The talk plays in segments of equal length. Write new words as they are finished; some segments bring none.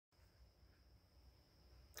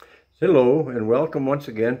Hello and welcome once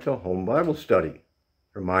again to Home Bible Study.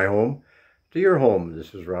 From my home to your home,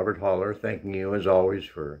 this is Robert Holler thanking you as always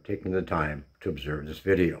for taking the time to observe this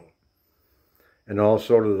video. And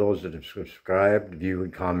also to those that have subscribed,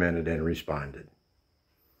 viewed, commented, and responded.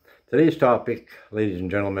 Today's topic, ladies and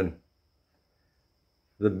gentlemen,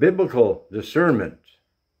 the biblical discernment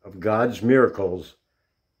of God's miracles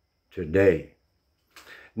today.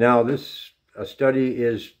 Now this study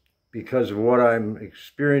is because of what I'm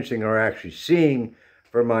experiencing or actually seeing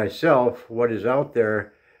for myself, what is out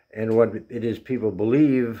there and what it is people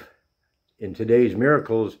believe in today's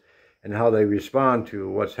miracles and how they respond to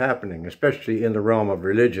what's happening, especially in the realm of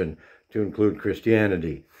religion, to include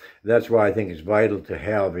Christianity. That's why I think it's vital to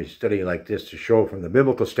have a study like this to show from the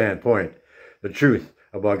biblical standpoint the truth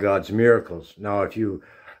about God's miracles. Now, if you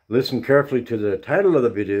listen carefully to the title of the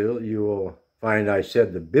video, you will find I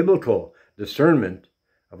said the biblical discernment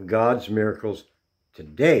of God's miracles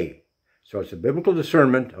today. So it's a biblical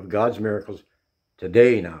discernment of God's miracles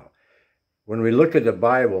today now. When we look at the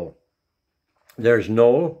Bible, there's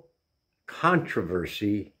no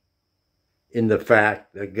controversy in the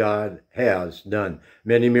fact that God has done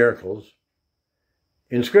many miracles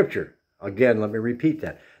in Scripture. Again, let me repeat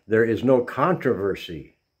that. There is no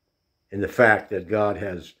controversy in the fact that God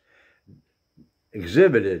has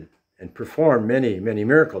exhibited and performed many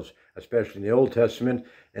miracles, especially in the Old Testament,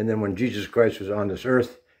 and then when Jesus Christ was on this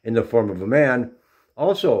earth in the form of a man,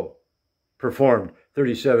 also performed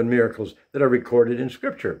 37 miracles that are recorded in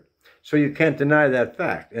Scripture. So you can't deny that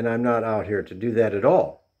fact, and I'm not out here to do that at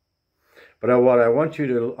all. But what I want you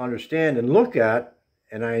to understand and look at,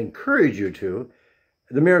 and I encourage you to,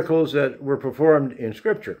 the miracles that were performed in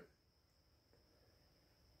Scripture.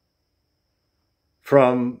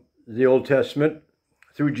 From the Old Testament,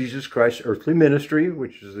 through Jesus Christ's earthly ministry,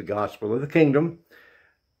 which is the gospel of the kingdom,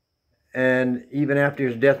 and even after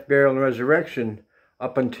his death, burial, and resurrection,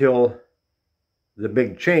 up until the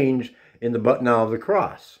big change in the but now of the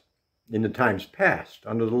cross, in the times past,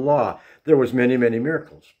 under the law, there was many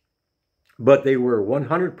miracles. But they were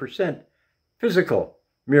 100% physical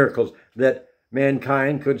miracles that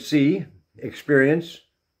mankind could see, experience,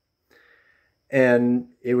 and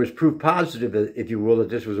it was proof positive, if you will, that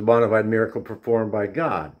this was a bona fide miracle performed by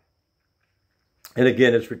God. And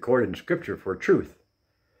again, it's recorded in Scripture for truth.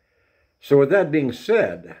 So with that being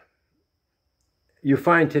said, you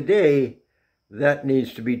find today that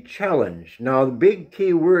needs to be challenged. Now, the big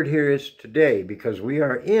key word here is today, because we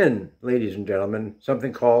are in, ladies and gentlemen,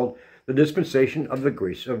 something called the dispensation of the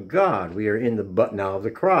grace of God. We are in the but now of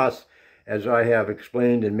the cross, as I have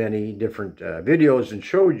explained in many different videos and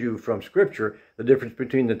showed you from Scripture, the difference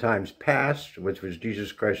between the times past, which was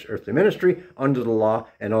Jesus Christ's earthly ministry, under the law,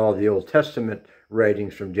 and all the Old Testament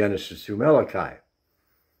writings from Genesis through Malachi.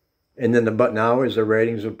 And then the but now is the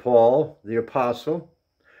writings of Paul, the apostle,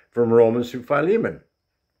 from Romans through Philemon.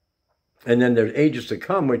 And then there's ages to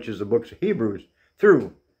come, which is the books of Hebrews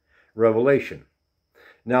through Revelation.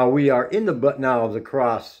 Now we are in the but now of the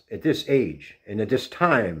cross at this age and at this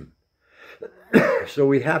time. So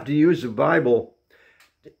we have to use the Bible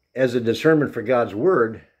as a discernment for God's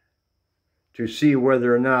Word to see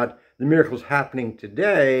whether or not the miracles happening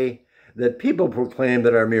today that people proclaim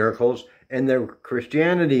that are miracles and that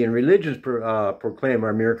Christianity and religions proclaim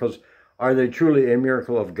are miracles, are they truly a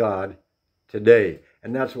miracle of God today?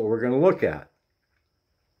 And that's what we're going to look at.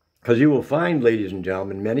 Because you will find, ladies and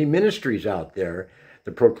gentlemen, many ministries out there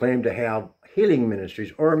that proclaim to have healing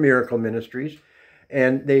ministries or miracle ministries,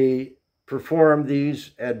 and they perform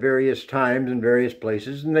these at various times in various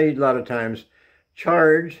places, and they a lot of times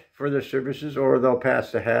charge for their services, or they'll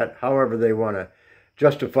pass the hat, however they want to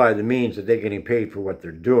justify the means that they're getting paid for what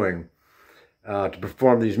they're doing to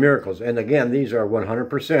perform these miracles. And again, these are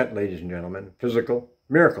 100%, ladies and gentlemen, physical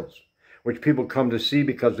miracles, which people come to see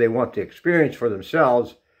because they want to experience for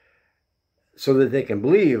themselves so that they can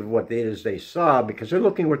believe what it is they saw, because they're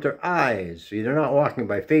looking with their eyes. See, they're not walking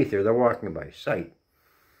by faith here, they're walking by sight.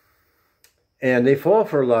 And they fall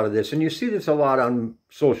for a lot of this. And you see this a lot on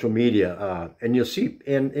social media. And you'll see,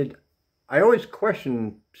 I always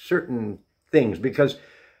question certain things, because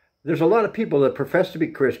there's a lot of people that profess to be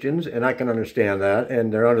Christians, and I can understand that,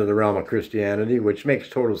 and they're under the realm of Christianity, which makes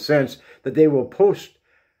total sense, that they will post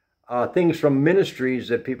things from ministries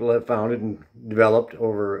that people have founded and developed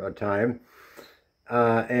over a time.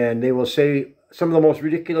 And they will say some of the most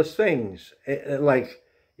ridiculous things. Like,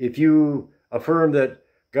 if you affirm that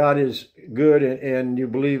God is good and you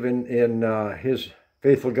believe in his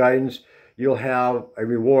faithful guidance, you'll have a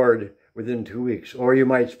reward within 2 weeks. Or you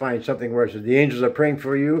might find something where it says the angels are praying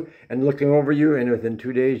for you and looking over you, and within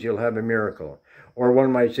 2 days you'll have a miracle. Or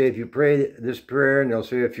one might say, if you pray this prayer and they'll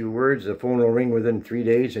say a few words, the phone will ring within 3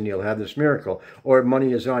 days and you'll have this miracle. Or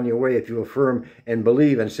money is on your way if you affirm and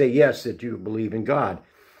believe and say yes that you believe in God.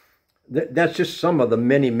 That's just some of the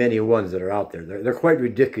many, many ones that are out there. They're quite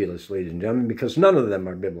ridiculous, ladies and gentlemen, because none of them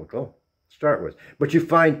are biblical to start with. But you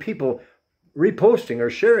find people reposting or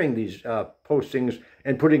sharing these postings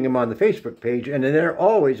and putting them on the Facebook page, and then they're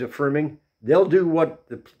always affirming they'll do what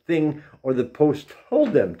the thing or the post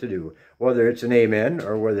told them to do, whether it's an amen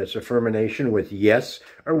or whether it's affirmation with yes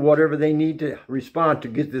or whatever they need to respond to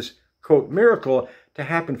get this, quote, miracle to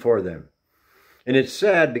happen for them. And it's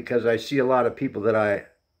sad because I see a lot of people that I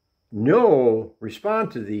know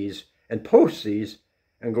respond to these and post these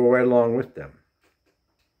and go right along with them.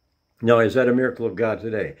 Now, is that a miracle of God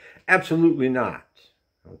today? Absolutely not.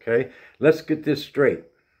 Okay? Let's get this straight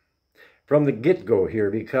from the get-go here,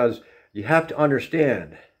 because you have to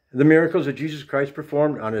understand the miracles that Jesus Christ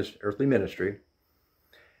performed on his earthly ministry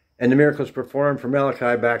and the miracles performed from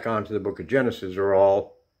Malachi back onto the book of Genesis are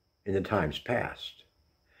all in the times past.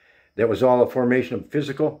 That was all a formation of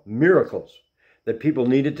physical miracles that people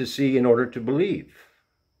needed to see in order to believe.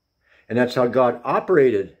 And that's how God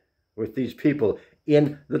operated with these people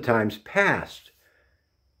in the times past.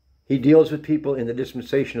 He deals with people in the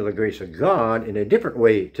dispensation of the grace of God in a different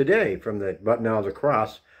way today, from the but now the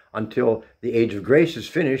cross until the age of grace is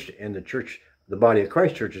finished and the church, the body of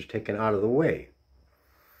Christ church, is taken out of the way.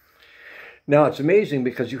 Now, it's amazing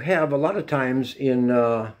because you have a lot of times in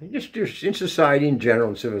just in society in general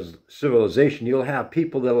and civilization, you'll have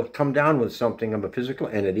people that will come down with something of a physical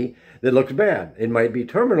entity that looks bad. It might be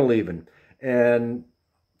terminal even. And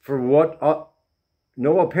for what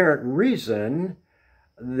no apparent reason,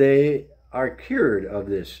 they are cured of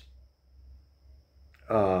this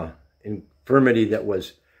infirmity that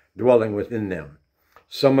was dwelling within them.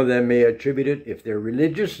 Some of them may attribute it, if they're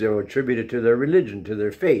religious, they'll attribute it to their religion, to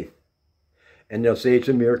their faith. And they'll say it's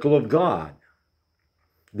a miracle of God.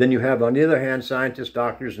 Then you have, on the other hand, scientists,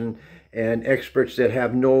 doctors, and experts that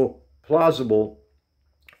have no plausible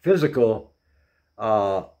physical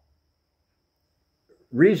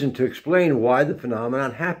reason to explain why the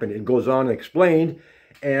phenomenon happened. It goes on explained,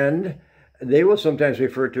 and they will sometimes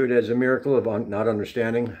refer to it as a miracle of not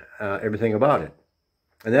understanding everything about it.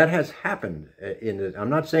 And that has happened. I'm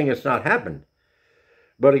not saying it's not happened.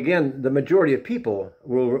 But again, the majority of people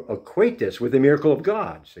will equate this with the miracle of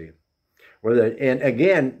God, see. And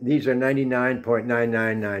again, these are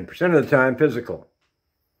 99.999% of the time physical.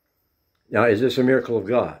 Now, is this a miracle of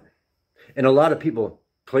God? And a lot of people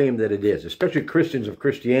claim that it is, especially Christians of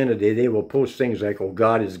Christianity. They will post things like, oh,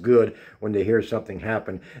 God is good, when they hear something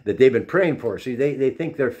happen that they've been praying for. See, they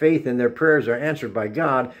think their faith and their prayers are answered by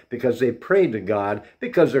God because they prayed to God,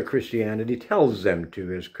 because their Christianity tells them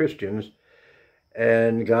to as Christians,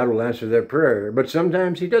 and God will answer their prayer. But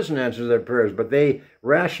sometimes he doesn't answer their prayers, but they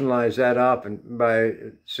rationalize that up and by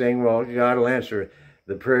saying, well, God will answer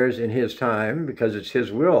the prayers in his time because it's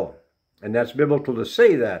his will. And that's biblical to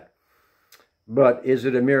say that. But is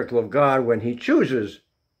it a miracle of God when he chooses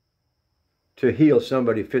to heal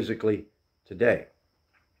somebody physically today?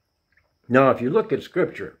 Now, if you look at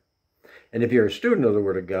Scripture, and if you're a student of the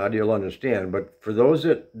Word of God, you'll understand. But for those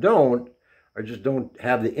that don't, or just don't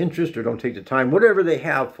have the interest or don't take the time, whatever they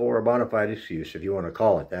have for a bona fide excuse, if you want to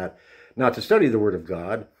call it that, not to study the Word of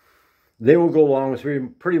God, they will go along with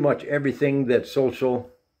pretty much everything that social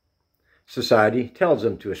society tells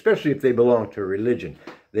them to, especially if they belong to a religion.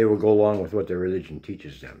 They will go along with what their religion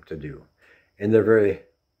teaches them to do. And they're very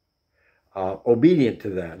obedient to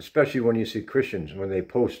that, especially when you see Christians, when they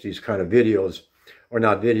post these kind of videos, or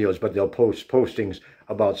not videos, but they'll post postings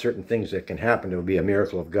about certain things that can happen. It will be a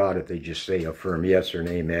miracle of God if they just say affirm yes or an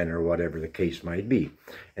amen or whatever the case might be.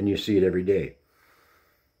 And you see it every day.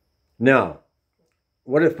 Now,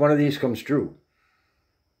 what if one of these comes true?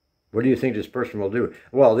 What do you think this person will do?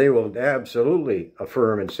 Well, they will absolutely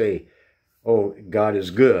affirm and say, oh, God is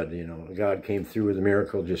good. You know, God came through with a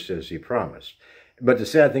miracle just as he promised. But the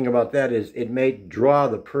sad thing about that is it may draw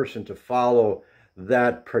the person to follow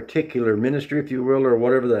that particular ministry, if you will, or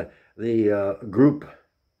whatever the group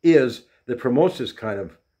is that promotes this kind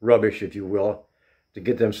of rubbish, if you will, to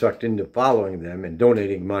get them sucked into following them and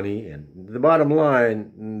donating money. And the bottom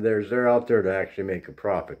line, they're out there to actually make a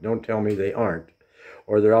profit. Don't tell me they aren't.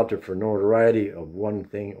 Or they're out there for notoriety of one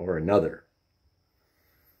thing or another.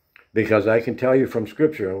 Because I can tell you from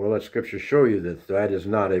Scripture, and we'll let Scripture show you that that is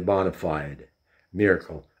not a bona fide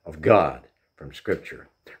miracle of God from Scripture,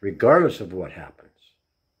 regardless of what happens.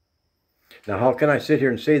 Now, how can I sit here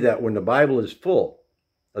and say that when the Bible is full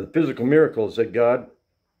of the physical miracles that God,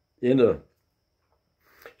 in the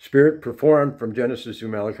Spirit performed from Genesis to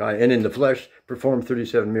Malachi, and in the flesh performed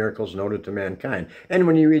 37 miracles noted to mankind. And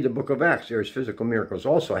when you read the book of Acts, there's physical miracles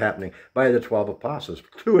also happening by the 12 apostles,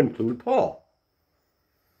 to include Paul.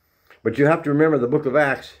 But you have to remember the book of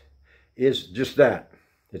Acts is just that.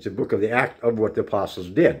 It's a book of the act of what the apostles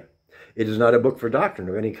did. It is not a book for doctrine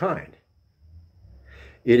of any kind.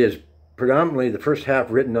 It is predominantly the first half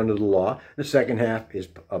written under the law. The second half is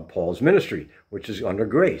of Paul's ministry, which is under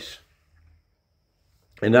grace.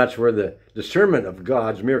 And that's where the discernment of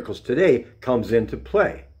God's miracles today comes into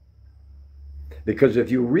play. Because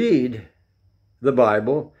if you read the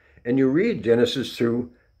Bible and you read Genesis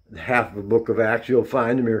through half of the book of Acts, you'll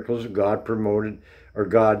find the miracles of God promoted or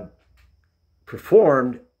God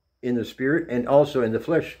performed in the spirit and also in the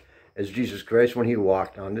flesh as Jesus Christ when he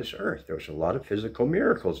walked on this earth. There was a lot of physical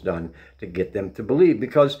miracles done to get them to believe,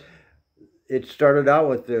 because it started out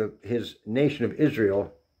with his nation of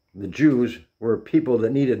Israel. The Jews were people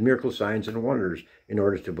that needed miracle signs and wonders in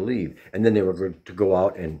order to believe. And then they were going to go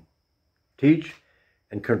out and teach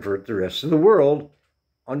and convert the rest of the world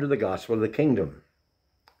under the gospel of the kingdom.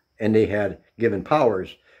 And they had given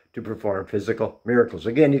powers to perform physical miracles.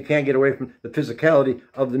 Again, you can't get away from the physicality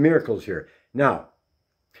of the miracles here. Now,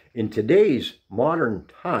 in today's modern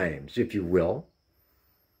times, if you will,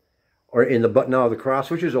 or in the but now of the cross,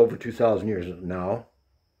 which is over 2,000 years now,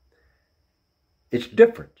 it's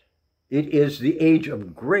different. It is the age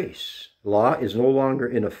of grace. Law is no longer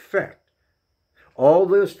in effect. All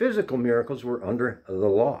those physical miracles were under the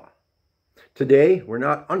law. Today, we're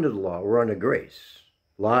not under the law, we're under grace.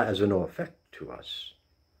 Law has no effect to us.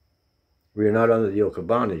 We are not under the yoke of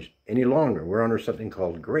bondage any longer. We're under something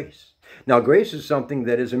called grace. Now, grace is something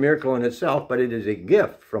that is a miracle in itself, but it is a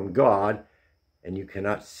gift from God, and you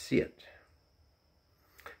cannot see it.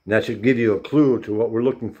 And that should give you a clue to what we're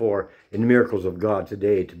looking for in the miracles of God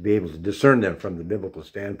today, to be able to discern them from the biblical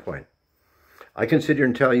standpoint. I consider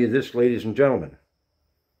and tell you this, ladies and gentlemen,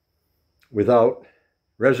 without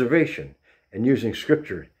reservation and using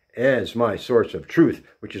Scripture as my source of truth,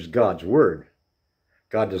 which is God's Word,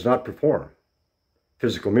 God does not perform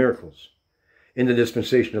physical miracles in the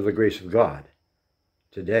dispensation of the grace of God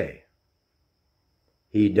today.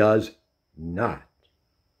 He does not.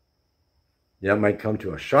 That might come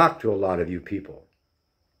to a shock to a lot of you people.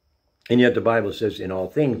 And yet the Bible says, in all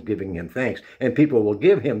things, giving him thanks. And people will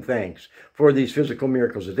give him thanks for these physical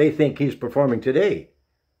miracles that they think he's performing today.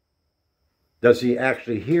 Does he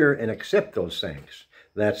actually hear and accept those thanks?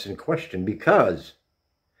 That's in question, because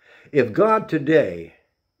if God today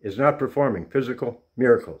is not performing physical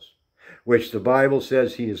miracles, which the Bible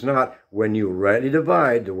says he is not, when you rightly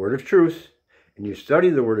divide the word of truth, and you study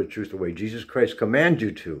the word of truth the way Jesus Christ commands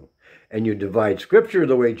you to, and you divide Scripture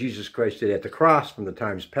the way Jesus Christ did at the cross from the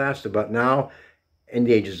times past about now and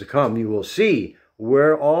the ages to come, you will see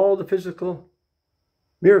where all the physical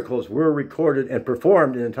miracles were recorded and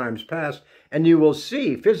performed in the times past, and you will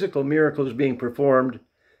see physical miracles being performed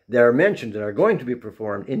that are mentioned and are going to be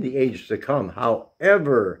performed in the age to come.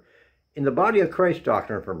 However, in the body of Christ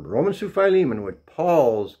doctrine from Romans to Philemon, what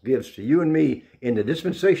Paul gives to you and me in the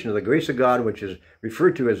dispensation of the grace of God, which is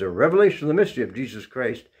referred to as a revelation of the mystery of Jesus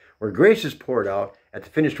Christ, where grace is poured out at the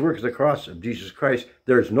finished work of the cross of Jesus Christ,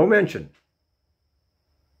 there is no mention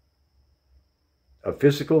of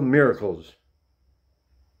physical miracles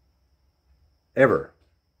ever.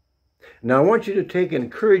 Now I want you to take and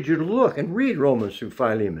encourage you to look and read Romans through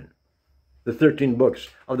Philemon, the 13 books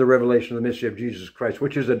of the revelation of the mystery of Jesus Christ,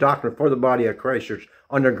 which is a doctrine for the body of Christ Church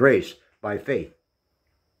under grace by faith.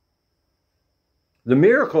 The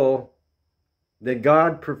miracle that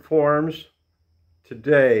God performs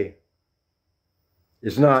today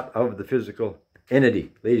is not of the physical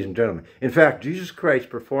entity, ladies and gentlemen. In fact, Jesus Christ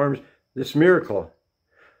performs this miracle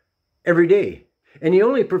every day. And he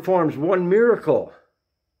only performs one miracle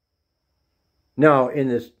now in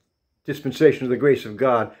this dispensation of the grace of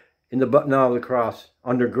God, in the but now of the cross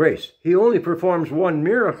under grace. He only performs one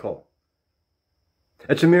miracle.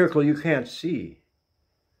 It's a miracle you can't see.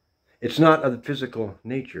 It's not of the physical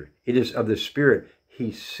nature. It is of the Spirit.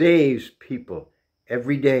 He saves people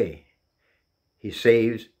every day. He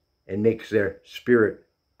saves and makes their spirit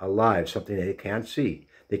alive, something they can't see,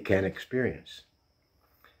 they can't experience.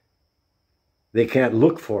 They can't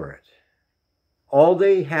look for it. All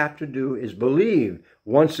they have to do is believe.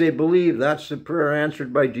 Once they believe, that's the prayer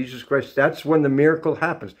answered by Jesus Christ. That's when the miracle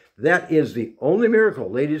happens. That is the only miracle,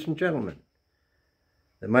 ladies and gentlemen,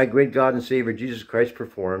 that my great God and Savior Jesus Christ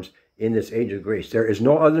performs in this age of grace. There is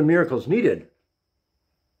no other miracles needed.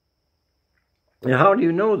 And how do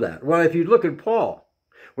you know that? Well, if you look at Paul,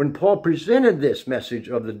 when Paul presented this message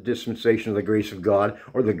of the dispensation of the grace of God,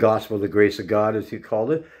 or the gospel of the grace of God, as he called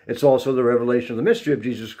it, it's also the revelation of the mystery of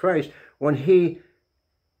Jesus Christ. When he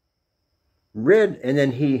read and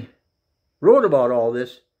then he wrote about all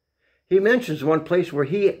this, he mentions one place where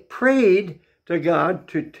he prayed to God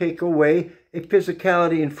to take away a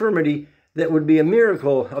physicality, infirmity that would be a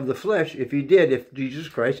miracle of the flesh if Jesus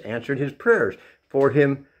Christ answered his prayers for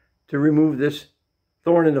him to remove this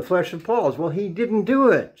thorn in the flesh of Paul's. Well, he didn't do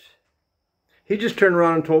it. He just turned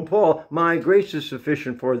around and told Paul, my grace is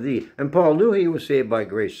sufficient for thee. And Paul knew he was saved by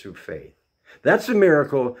grace through faith. That's a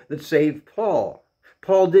miracle that saved Paul.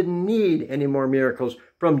 Paul didn't need any more miracles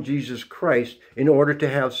from Jesus Christ in order to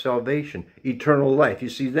have salvation, eternal life. You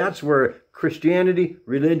see, that's where Christianity,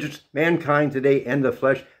 religious, mankind today, and the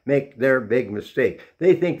flesh make their big mistake.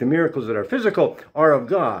 They think the miracles that are physical are of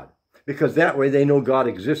God, because that way they know God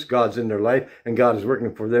exists, God's in their life, and God is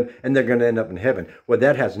working for them, and they're going to end up in heaven. Well,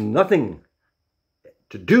 that has nothing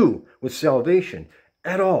to do with salvation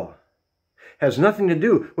at all. Has nothing to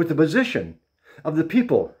do with the position of the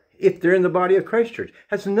people if they're in the body of Christ Church.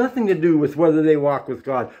 Has nothing to do with whether they walk with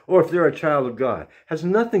God or if they're a child of God. Has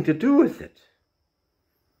nothing to do with it.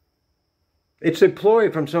 It's a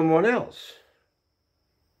ploy from someone else.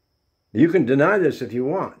 You can deny this if you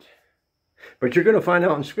want, but you're going to find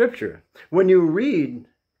out in Scripture, when you read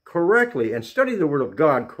correctly and study the Word of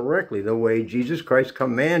God correctly, the way Jesus Christ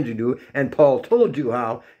commands you to, and Paul told you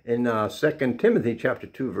how in 2 Timothy chapter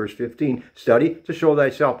 2, verse 15, study to show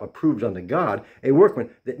thyself approved unto God, a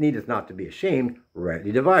workman that needeth not to be ashamed,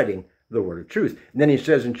 rightly dividing the word of truth. And then he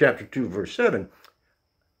says in chapter 2, verse 7,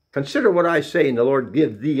 consider what I say, and the Lord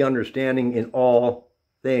give thee understanding in all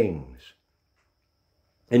things.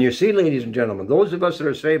 And you see, ladies and gentlemen, those of us that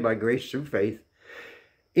are saved by grace through faith,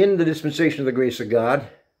 in the dispensation of the grace of God,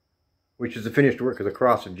 which is the finished work of the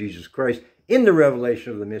cross of Jesus Christ, in the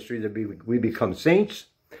revelation of the mystery that we become saints,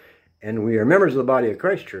 and we are members of the body of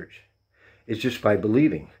Christ Church, it's just by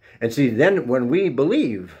believing. And see, then when we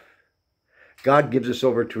believe, God gives us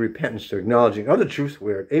over to repentance, to acknowledging of the truth.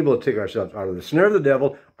 We're able to take ourselves out of the snare of the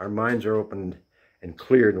devil. Our minds are opened and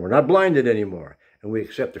cleared, and we're not blinded anymore. And we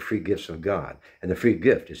accept the free gifts of God. And the free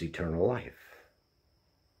gift is eternal life.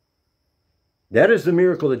 That is the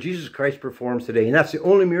miracle that Jesus Christ performs today. And that's the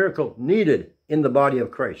only miracle needed in the body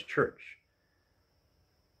of Christ Church.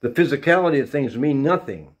 The physicality of things mean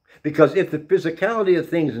nothing. Because if the physicality of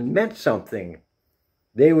things meant something,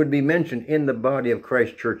 they would be mentioned in the body of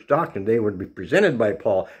Christ Church doctrine. They would be presented by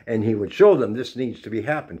Paul, and he would show them this needs to be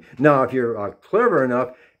happened. Now, if you're clever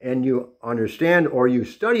enough and you understand or you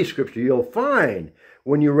study Scripture, you'll find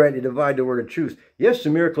when you rightly divide the word of truth, yes, the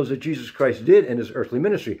miracles that Jesus Christ did in his earthly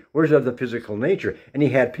ministry were of the physical nature. And he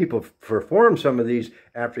had people perform some of these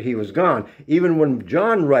after he was gone. Even when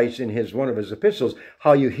John writes in one of his epistles,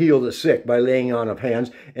 how you heal the sick by laying on of hands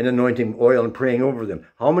and anointing oil and praying over them.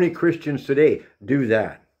 How many Christians today do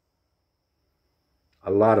that? A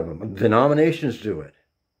lot of them. Denominations do it.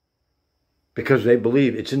 Because they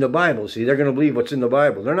believe it's in the Bible. See, they're going to believe what's in the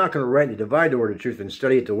Bible. They're not going to rightly divide the word of truth and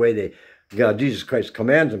study it the way God, Jesus Christ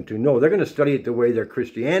commands them to. No, they're going to study it the way their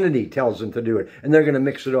Christianity tells them to do it. And they're going to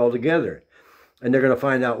mix it all together. And they're going to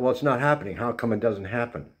find out, well, it's not happening. How come it doesn't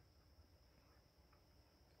happen?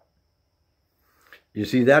 You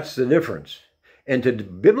see, that's the difference. And to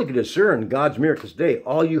biblically discern God's miracles today,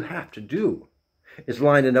 all you have to do is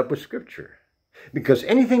line it up with Scripture. Because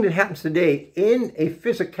anything that happens today in a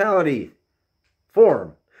physicality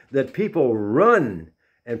form that people run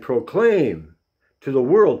and proclaim to the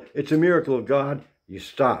world, it's a miracle of God, you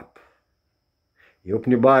stop. You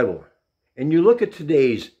open your Bible and you look at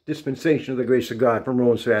today's dispensation of the grace of God from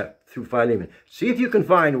Romans through Philemon. See if you can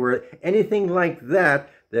find where anything like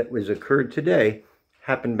that was occurred today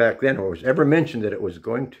happened back then or was ever mentioned that it was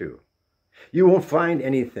going to. You won't find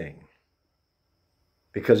anything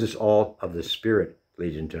because it's all of the Spirit,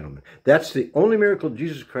 ladies and gentlemen. That's the only miracle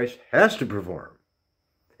Jesus Christ has to perform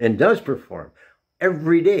and does perform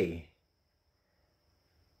every day.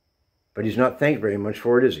 But he's not thanked very much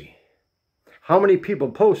for it, is he? How many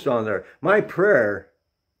people post on there? My prayer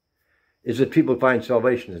is that people find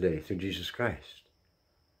salvation today through Jesus Christ.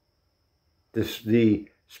 The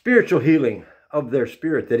spiritual healing of their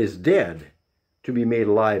spirit that is dead to be made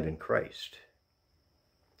alive in Christ.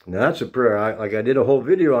 Now that's a prayer, like I did a whole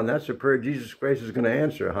video on, that's a prayer Jesus Christ is going to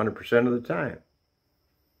answer 100% of the time.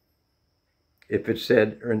 If it's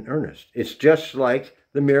said in earnest. It's just like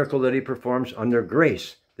the miracle that he performs under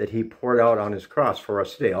grace that he poured out on his cross for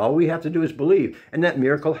us today. All we have to do is believe, and that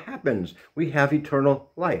miracle happens. We have eternal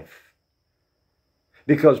life.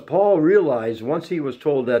 Because Paul realized once he was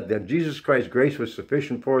told that Jesus Christ's grace was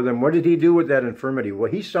sufficient for them, what did he do with that infirmity?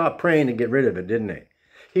 Well, he stopped praying to get rid of it, didn't he?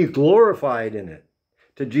 He glorified in it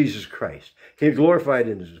to Jesus Christ. He glorified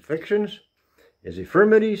in his afflictions, his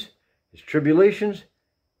infirmities, his tribulations,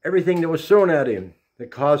 everything that was thrown at him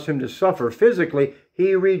that caused him to suffer physically,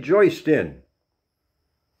 he rejoiced in.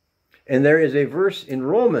 And there is a verse in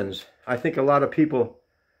Romans I think a lot of people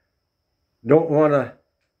don't want to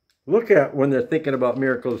look at when they're thinking about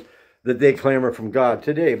miracles that they claim are from God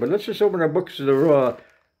today. But let's just open our books to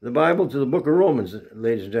the Bible to the book of Romans,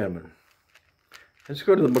 ladies and gentlemen. Let's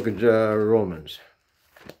go to the book of Romans.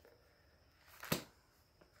 As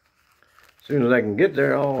soon as I can get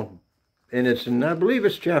there, and it's in, I believe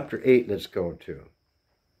it's chapter 8, let's go to.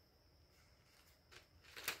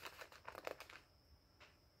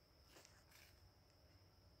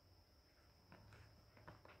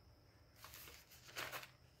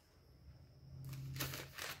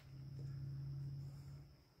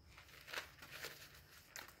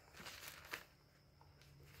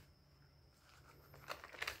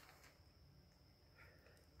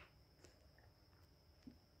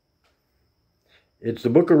 It's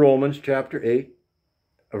the book of Romans, chapter 8,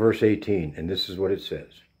 verse 18, and this is what it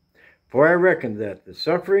says. For I reckon that the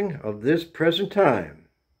suffering of this present time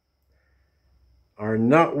are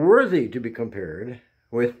not worthy to be compared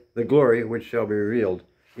with the glory which shall be revealed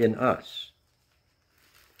in us.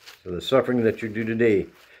 So the suffering that you do today.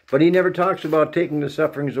 But he never talks about taking the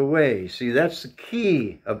sufferings away. See, that's the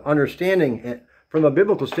key of understanding, from a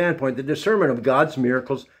biblical standpoint, the discernment of God's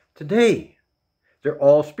miracles today. They're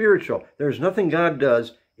all spiritual. There's nothing God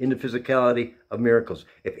does in the physicality of miracles.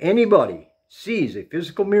 If anybody sees a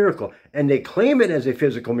physical miracle and they claim it as a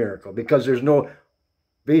physical miracle because there's no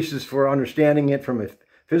basis for understanding it from a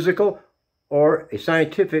physical or a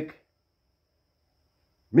scientific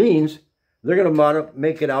means, they're going to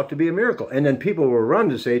make it out to be a miracle. And then people will run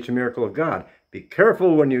to say it's a miracle of God. Be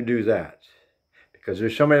careful when you do that, because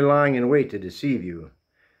there's somebody lying in wait to deceive you.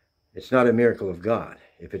 It's not a miracle of God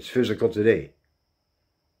if it's physical today.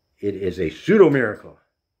 It is a pseudo-miracle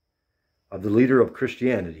of the leader of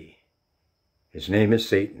Christianity. His name is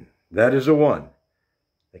Satan. That is the one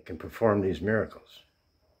that can perform these miracles,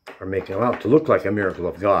 or make them out to look like a miracle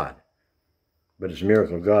of God. But it's a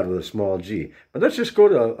miracle of God with a small g. But let's just go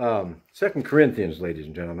to 2 Corinthians, ladies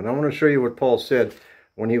and gentlemen. I want to show you what Paul said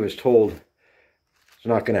when he was told it's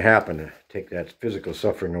not going to happen to take that physical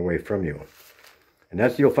suffering away from you. And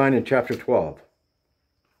that's you'll find in chapter 12.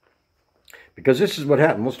 Because this is what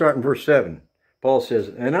happened. We'll start in verse 7. Paul says,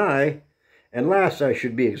 and last I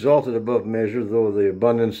should be exalted above measure, though the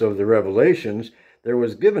abundance of the revelations, there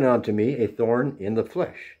was given unto me a thorn in the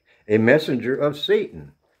flesh, a messenger of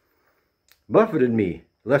Satan, buffeted me,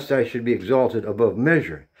 lest I should be exalted above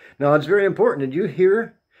measure. Now, it's very important. Did you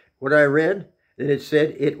hear what I read? That it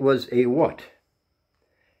said it was a what?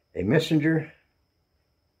 A messenger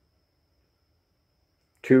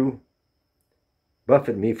to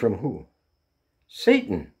buffet me from who?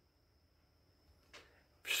 Satan.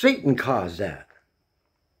 Satan caused that.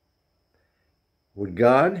 Would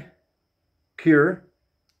God cure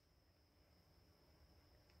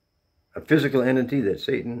a physical entity that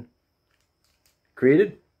Satan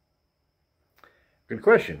created? Good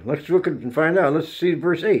question. Let's look and find out. Let's see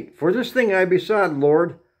verse 8. For this thing I besought,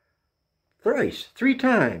 Lord, thrice, 3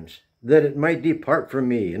 times, that it might depart from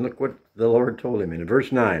me. And look what the Lord told him in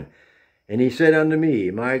verse 9. And he said unto me,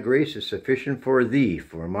 my grace is sufficient for thee,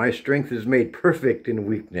 for my strength is made perfect in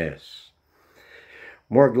weakness.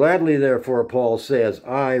 More gladly, therefore, Paul says,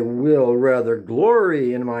 I will rather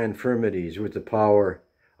glory in my infirmities, with the power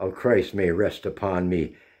of Christ may rest upon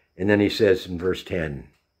me. And then he says in verse 10,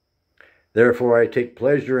 therefore I take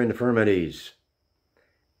pleasure in infirmities,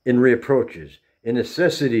 in reproaches, in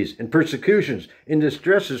necessities, in persecutions, in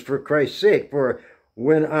distresses for Christ's sake. For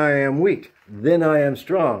when I am weak, then I am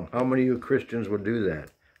strong. How many of you Christians would do that?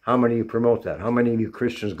 How many of you promote that? How many of you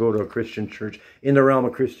Christians go to a Christian church in the realm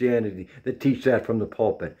of Christianity that teach that from the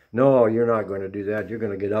pulpit? No, you're not going to do that. You're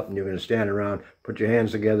going to get up and you're going to stand around, put your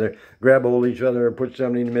hands together, grab hold of each other, and put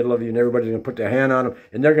somebody in the middle of you, and everybody's going to put their hand on them,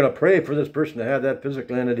 and they're going to pray for this person to have that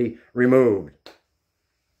physical entity removed.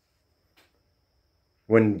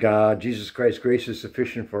 When God, Jesus Christ's grace is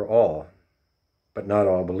sufficient for all, but not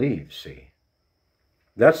all believe, see.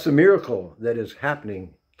 That's the miracle that is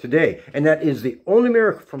happening today. And that is the only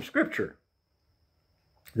miracle from Scripture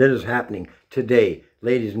that is happening today,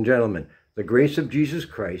 ladies and gentlemen. The grace of Jesus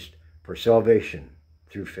Christ for salvation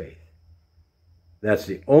through faith. That's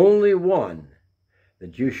the only one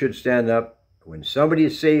that you should stand up when somebody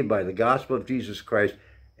is saved by the gospel of Jesus Christ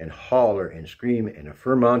and holler and scream and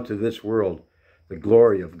affirm unto this world the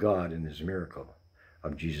glory of God in his miracle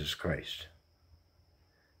of Jesus Christ.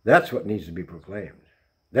 That's what needs to be proclaimed.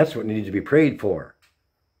 That's what needs to be prayed for.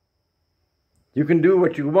 You can do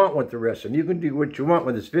what you want with the rest of them. You can do what you want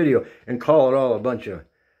with this video and call it all a bunch of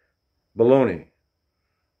baloney.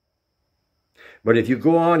 But if you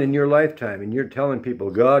go on in your lifetime and you're telling people,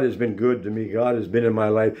 God has been good to me, God has been in my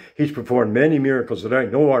life, he's performed many miracles that I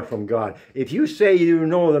know are from God. If you say you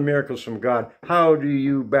know the miracles from God, how do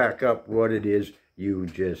you back up what it is you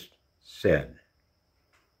just said?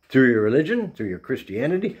 Through your religion, through your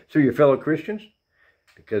Christianity, through your fellow Christians?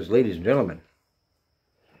 Because, ladies and gentlemen,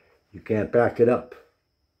 you can't back it up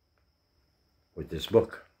with this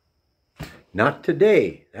book. Not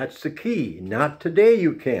today. That's the key. Not today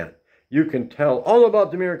you can't. You can tell all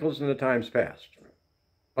about the miracles in the times past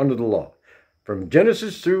under the law. From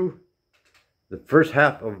Genesis through the first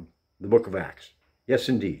half of the book of Acts. Yes,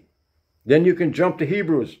 indeed. Then you can jump to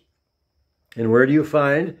Hebrews. And where do you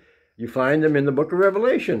find? You find them in the book of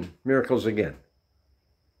Revelation. Miracles again.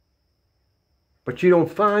 But you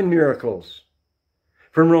don't find miracles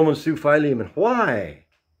from Romans through Philemon. Why?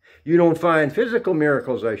 You don't find physical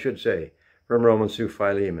miracles, I should say, from Romans through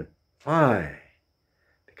Philemon. Why?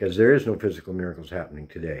 Because there is no physical miracles happening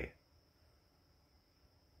today.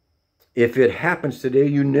 If it happens today,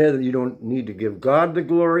 you don't need to give God the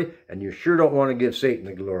glory, and you sure don't want to give Satan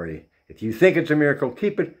the glory. If you think it's a miracle,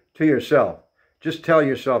 keep it to yourself. Just tell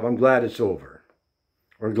yourself, I'm glad it's over.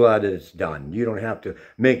 Or glad that it's done. You don't have to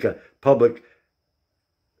make a public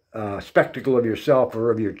spectacle of yourself or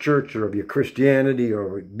of your church or of your Christianity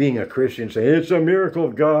or being a Christian. Say, it's a miracle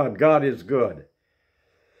of God. God is good.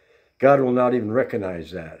 God will not even recognize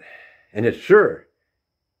that. And it's sure,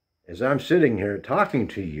 as I'm sitting here talking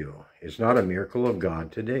to you, it's not a miracle of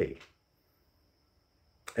God today.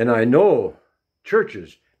 And I know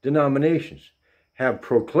churches, denominations, have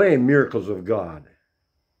proclaimed miracles of God.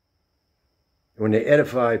 When they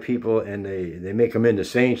edify people and they make them into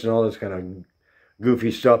saints and all this kind of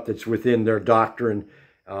goofy stuff that's within their doctrine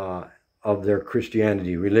of their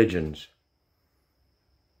Christianity religions.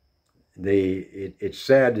 It's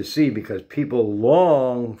sad to see because people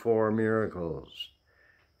long for miracles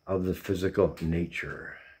of the physical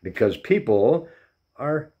nature. Because people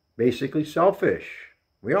are basically selfish.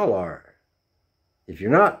 We all are. If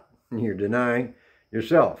you're not, you're denying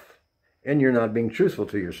yourself. And you're not being truthful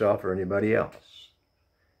to yourself or anybody else.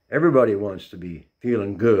 Everybody wants to be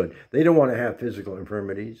feeling good. They don't want to have physical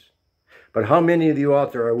infirmities. But how many of you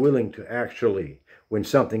out there are willing to actually, when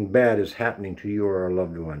something bad is happening to you or a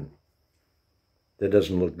loved one that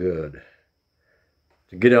doesn't look good,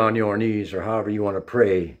 to get on your knees or however you want to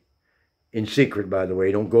pray, in secret, by the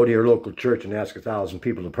way. Don't go to your local church and ask 1,000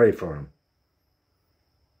 people to pray for them.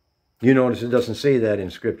 You notice it doesn't say that in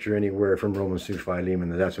Scripture anywhere from Romans through Philemon,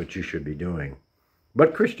 that that's what you should be doing.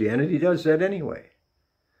 But Christianity does that anyway.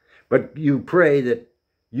 But you pray that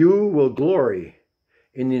you will glory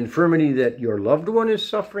in the infirmity that your loved one is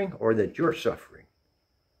suffering or that you're suffering.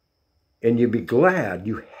 And you be glad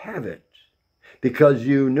you have it because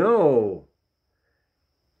you know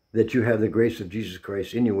that you have the grace of Jesus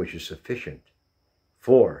Christ in you, which is sufficient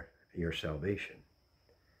for your salvation.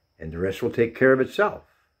 And the rest will take care of itself.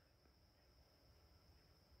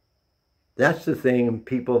 That's the thing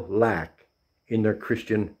people lack in their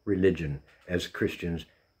Christian religion as Christians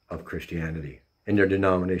of Christianity, in their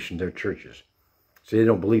denomination, their churches. So they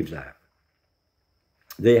don't believe that.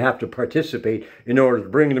 They have to participate in order to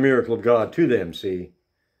bring the miracle of God to them, see.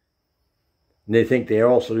 And they think they are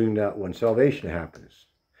also doing that when salvation happens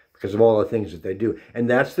because of all the things that they do. And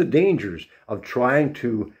that's the dangers of trying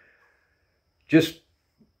to just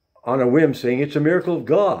on a whim saying it's a miracle of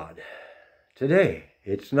God today.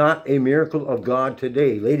 It's not a miracle of God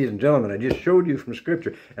today. Ladies and gentlemen, I just showed you from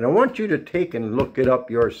Scripture, and I want you to take and look it up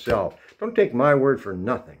yourself. Don't take my word for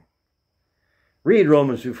nothing. Read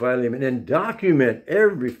Romans through Philemon and document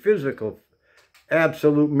every physical,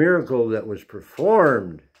 absolute miracle that was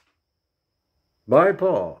performed by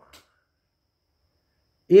Paul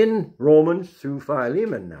in Romans through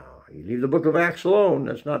Philemon now. You leave the book of Acts alone.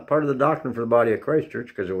 That's not part of the doctrine for the body of Christ Church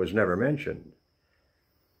because it was never mentioned.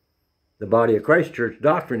 The body of Christ Church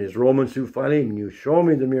doctrine is Romans through Philemon. You show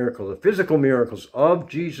me the miracles, the physical miracles of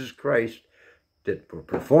Jesus Christ that were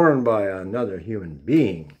performed by another human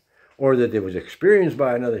being or that it was experienced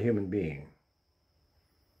by another human being.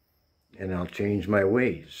 And I'll change my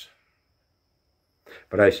ways.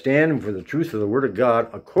 But I stand for the truth of the Word of God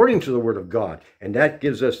according to the Word of God. And that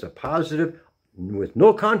gives us the positive, with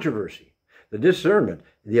no controversy, the discernment,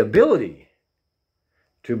 the ability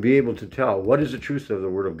to be able to tell what is the truth of the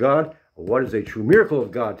Word of God, what is a true miracle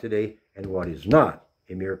of God today, and what is not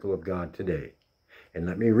a miracle of God today. And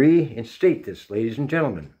let me reinstate this, ladies and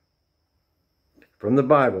gentlemen. From the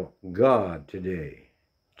Bible, God today,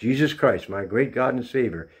 Jesus Christ, my great God and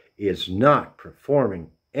Savior, is not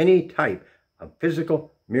performing any type of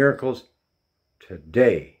physical miracles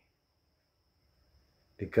today.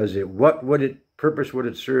 Because what purpose would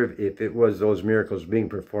it serve if it was those miracles being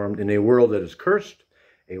performed in a world that is cursed,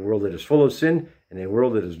 a world that is full of sin, and a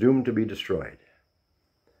world that is doomed to be destroyed?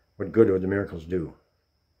 What good would the miracles do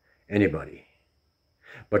anybody?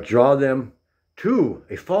 But draw them to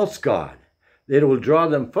a false god. It will draw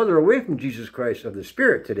them further away from Jesus Christ of the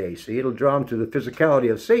Spirit today. See, it'll draw them to the physicality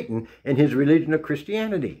of Satan and his religion of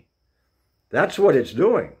Christianity. That's what it's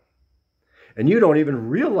doing. And you don't even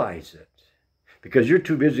realize it because you're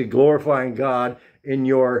too busy glorifying God in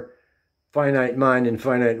your finite mind and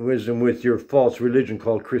finite wisdom with your false religion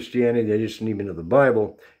called Christianity that isn't even of the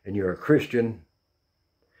Bible, and you're a Christian,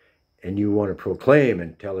 and you want to proclaim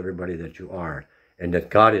and tell everybody that you are, and that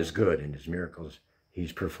God is good and his miracles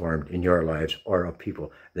he's performed in your lives or of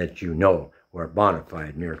people that you know were a bona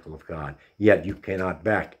fide miracle of God. Yet you cannot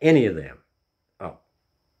back any of them up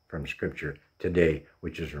from Scripture today,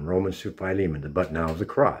 which is from Romans to Philemon, the but now of the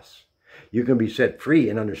cross. You can be set free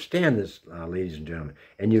and understand this, ladies and gentlemen,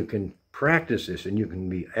 and you can practice this, and you can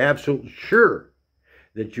be absolutely sure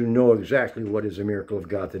that you know exactly what is a miracle of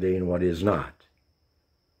God today and what is not,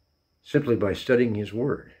 simply by studying his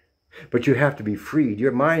word. But you have to be freed.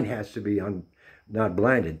 Your mind has to be not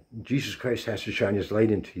blinded. Jesus Christ has to shine his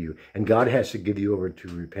light into you, and God has to give you over to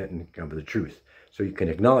repent and come to the truth, so you can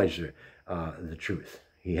acknowledge the truth.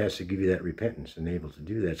 He has to give you that repentance and able to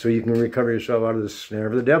do that, so you can recover yourself out of the snare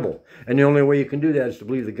of the devil. And the only way you can do that is to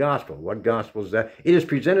believe the gospel. What gospel is that? It is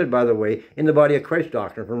presented, by the way, in the body of Christ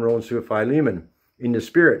doctrine from Romans to Philemon. In the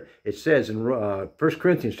Spirit, it says in 1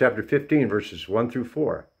 Corinthians chapter 15, verses 1 through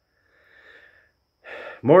 4.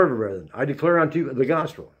 Moreover, brethren, I declare unto you the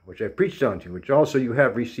gospel, which I preached unto you, which also you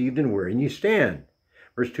have received and wherein you stand.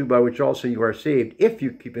 Verse 2, by which also you are saved, if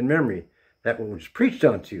you keep in memory that which was preached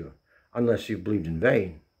unto you, unless you believed in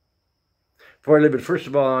vain. For I delivered first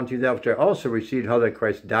of all unto you that which I also received, how that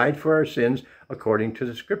Christ died for our sins according to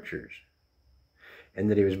the Scriptures,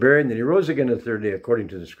 and that he was buried, and that he rose again the third day according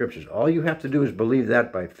to the Scriptures. All you have to do is believe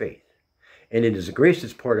that by faith. And it is the grace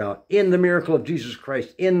that's poured out in the miracle of Jesus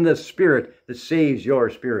Christ, in the Spirit that saves your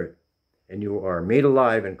spirit. And you are made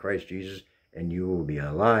alive in Christ Jesus, and you will be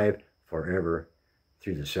alive forever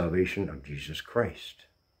through the salvation of Jesus Christ.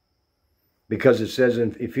 Because it says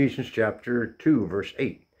in Ephesians chapter 2, verse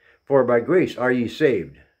 8, for by grace are ye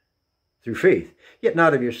saved, through faith, yet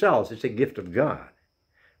not of yourselves, it's a gift of God.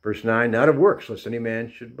 Verse 9, not of works, lest any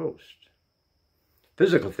man should boast.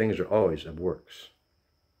 Physical things are always of works.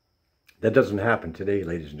 That doesn't happen today,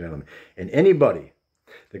 ladies and gentlemen. And anybody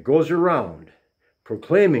that goes around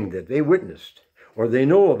proclaiming that they witnessed or they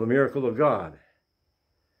know of a miracle of God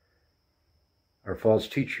are false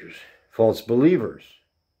teachers, false believers,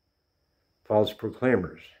 false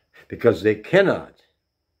proclaimers, because they cannot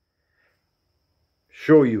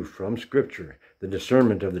show you from Scripture the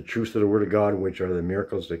discernment of the truth of the Word of God, which are the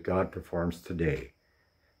miracles that God performs today.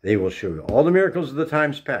 They will show you all the miracles of the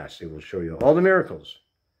times past. They will show you all the miracles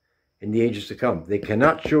in the ages to come. They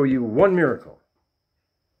cannot show you one miracle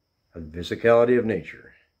of the physicality of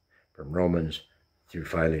nature from Romans through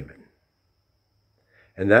Philemon.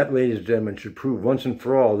 And that, ladies and gentlemen, should prove once and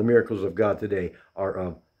for all the miracles of God today are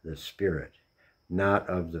of the Spirit, not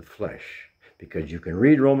of the flesh. Because you can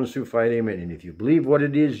read Romans through Philemon, and if you believe what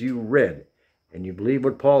it is you read, and you believe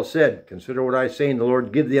what Paul said, consider what I say, and the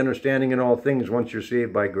Lord give the understanding in all things once you're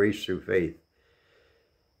saved by grace through faith,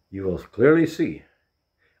 you will clearly see,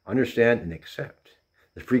 understand, and accept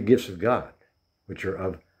the free gifts of God, which are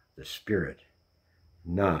of the Spirit,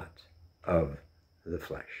 not of the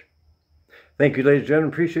flesh. Thank you, ladies and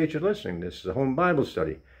gentlemen. Appreciate you listening. This is a home Bible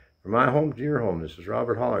study. From my home to your home, this is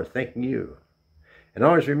Robert Holler thanking you. And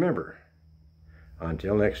always remember,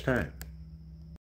 until next time.